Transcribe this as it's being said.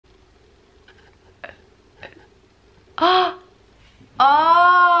Oh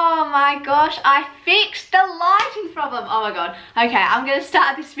my gosh, I fixed the lighting problem. Oh my god. Okay, I'm gonna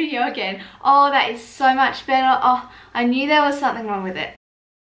start this video again. Oh, that is so much better. Oh, I knew there was something wrong with it.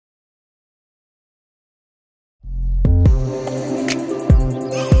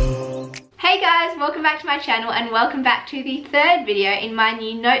 Hey guys, welcome back to my channel and welcome back to the third video in my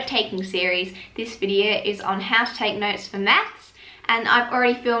new note-taking series. This video is on how to take notes for maths, and I've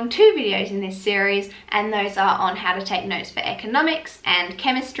already filmed 2 videos in this series, and those are on how to take notes for economics and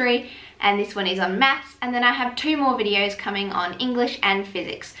chemistry, and this one is on maths, and then I have 2 more videos coming on English and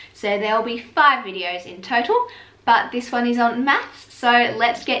physics. So there will be 5 videos in total, but this one is on maths, so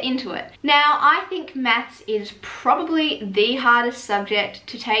let's get into it. Now, I think maths is probably the hardest subject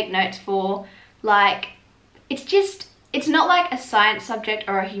to take notes for. Like, it's not like a science subject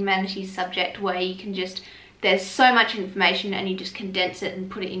or a humanities subject where you can just, there's so much information and you just condense it and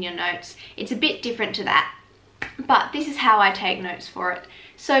put it in your notes. It's a bit different to that, but this is how I take notes for it.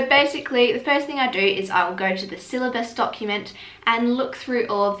 So basically, the first thing I do is I will go to the syllabus document and look through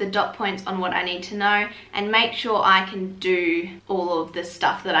all of the dot points on what I need to know and make sure I can do all of the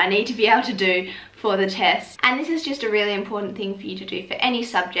stuff that I need to be able to do for the test. And this is just a really important thing for you to do for any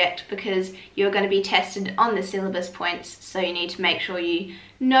subject because you're going to be tested on the syllabus points, so you need to make sure you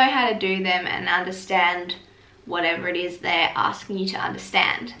know how to do them and understand whatever it is they're asking you to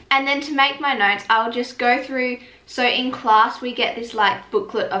understand. And then to make my notes, I'll just go through, so in class we get this like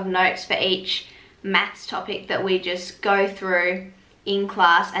booklet of notes for each maths topic that we just go through in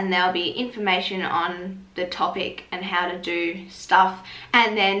class, and there'll be information on the topic and how to do stuff,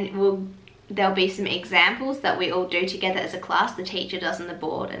 and then there'll be some examples that we all do together as a class. The teacher does on the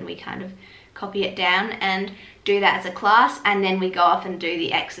board and we kind of copy it down and do that as a class, and then we go off and do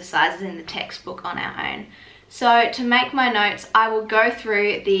the exercises in the textbook on our own. So to make my notes, I will go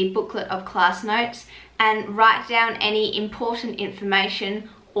through the booklet of class notes and write down any important information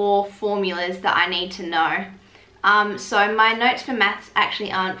or formulas that I need to know. So my notes for maths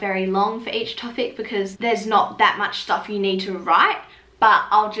actually aren't very long for each topic because there's not that much stuff you need to write, but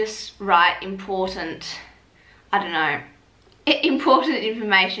I'll just write important, I don't know, important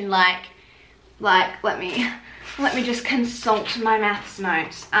information like let me just consult my maths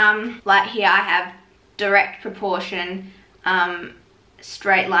notes. Like here I have direct proportion,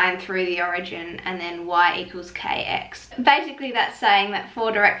 straight line through the origin, and then y equals kx. Basically that's saying that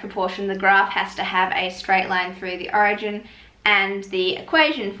for direct proportion the graph has to have a straight line through the origin, and the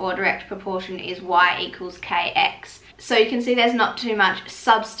equation for direct proportion is y equals kx. So you can see there's not too much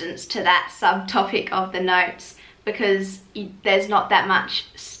substance to that subtopic of the notes because there's not that much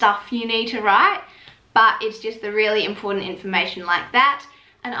stuff you need to write, but it's just the really important information like that.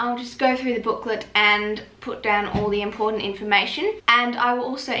 And I'll just go through the booklet and put down all the important information, and I will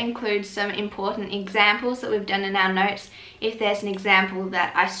also include some important examples that we've done in our notes if there's an example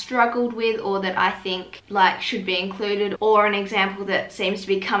that I struggled with or that I think like should be included, or an example that seems to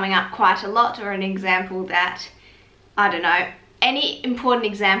be coming up quite a lot, or an example that, I don't know, any important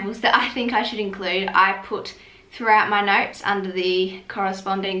examples that I think I should include I put throughout my notes under the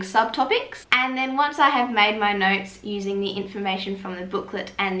corresponding subtopics. And then once I have made my notes using the information from the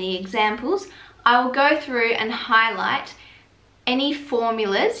booklet and the examples, I will go through and highlight any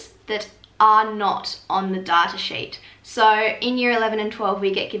formulas that are not on the data sheet. So in year 11 and 12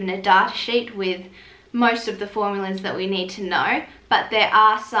 we get given a data sheet with most of the formulas that we need to know, but there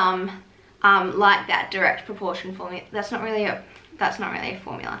are some like that direct proportion formula. That's not really a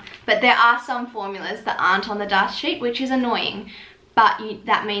formula, but there are some formulas that aren't on the data sheet, which is annoying, but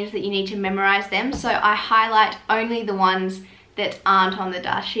that means that you need to memorize them. So I highlight only the ones that aren't on the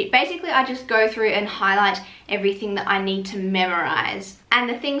data sheet. Basically I just go through and highlight everything that I need to memorize, and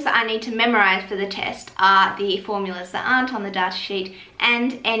the things that I need to memorize for the test are the formulas that aren't on the data sheet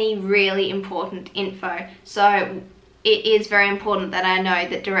and any really important info. So it is very important that I know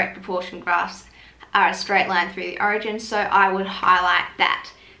that direct proportion graphs are a straight line through the origin, so I would highlight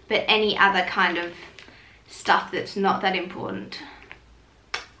that. But any other kind of stuff that's not that important,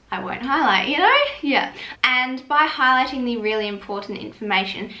 I won't highlight, you know? Yeah. And by highlighting the really important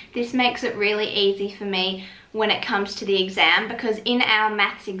information, this makes it really easy for me when it comes to the exam, because in our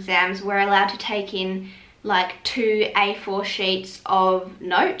maths exams we're allowed to take in like 2 A4 sheets of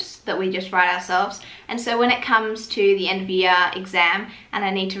notes that we just write ourselves, and so when it comes to the end of year exam and I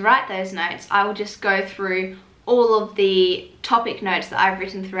need to write those notes, I will just go through all of the topic notes that I've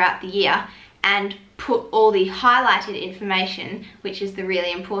written throughout the year and put all the highlighted information, which is the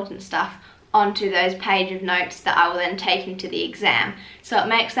really important stuff, onto those page of notes that I will then take into the exam. So it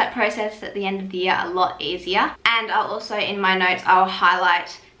makes that process at the end of the year a lot easier. And I'll also, in my notes, I'll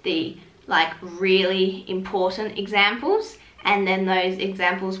highlight the like really important examples, and then those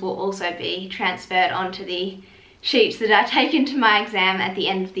examples will also be transferred onto the sheets that I take into my exam at the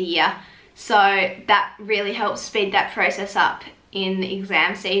end of the year. So that really helps speed that process up in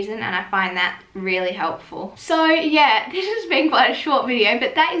exam season, and I find that really helpful. So yeah, this has been quite a short video,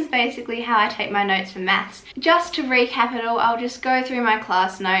 but that is basically how I take my notes for maths. Just to recap it all, I'll just go through my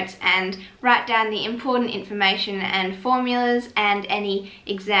class notes and write down the important information and formulas and any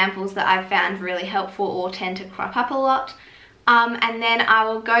examples that I've found really helpful or tend to crop up a lot. And then I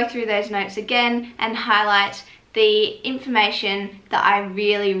will go through those notes again and highlight the information that I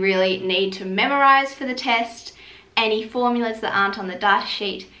really need to memorize for the test, any formulas that aren't on the data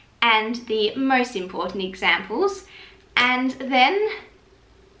sheet, and the most important examples, and then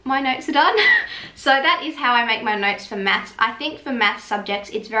my notes are done. So that is how I make my notes for maths. I think for maths subjects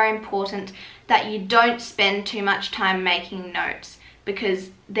it's very important that you don't spend too much time making notes, because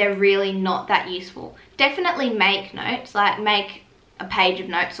they're really not that useful. Definitely make notes, like make a page of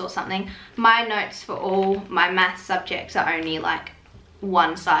notes or something. My notes for all my maths subjects are only like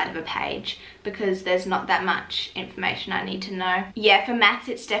one side of a page, because there's not that much information I need to know. Yeah, for maths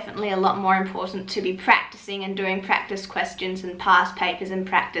it's definitely a lot more important to be practicing and doing practice questions and past papers and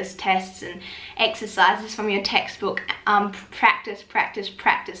practice tests and exercises from your textbook. Practice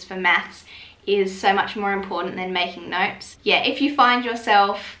for maths is so much more important than making notes. Yeah, if you find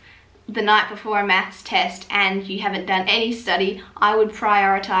yourself the night before a maths test and you haven't done any study, I would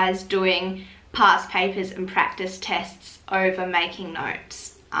prioritize doing past papers and practice tests over making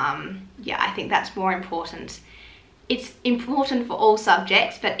notes. Yeah, I think that's more important. It's important for all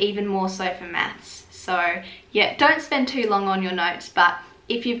subjects, but even more so for maths. So yeah, don't spend too long on your notes, but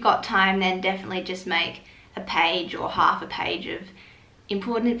if you've got time, then definitely just make a page or half a page of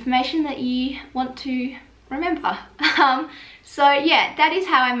important information that you want to remember. So yeah, that is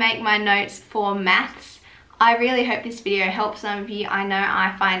how I make my notes for maths. I really hope this video helps some of you. I know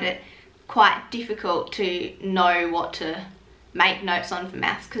I find it quite difficult to know what to make notes on for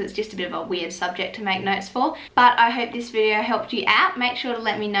maths, because it's just a bit of a weird subject to make notes for. But I hope this video helped you out. Make sure to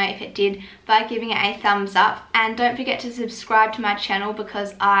let me know if it did by giving it a thumbs up, and don't forget to subscribe to my channel,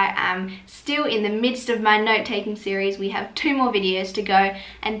 because I am still in the midst of my note-taking series. We have 2 more videos to go,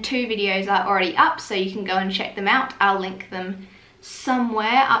 and 2 videos are already up, so you can go and check them out. I'll link them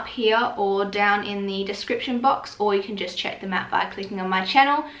somewhere up here or down in the description box, or you can just check them out by clicking on my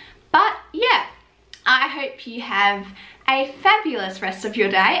channel. But yeah, I hope you have a fabulous rest of your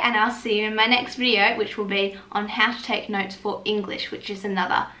day, and I'll see you in my next video, which will be on how to take notes for English, which is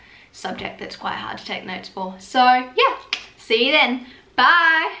another subject that's quite hard to take notes for. So yeah, see you then.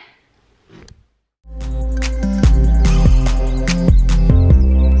 Bye!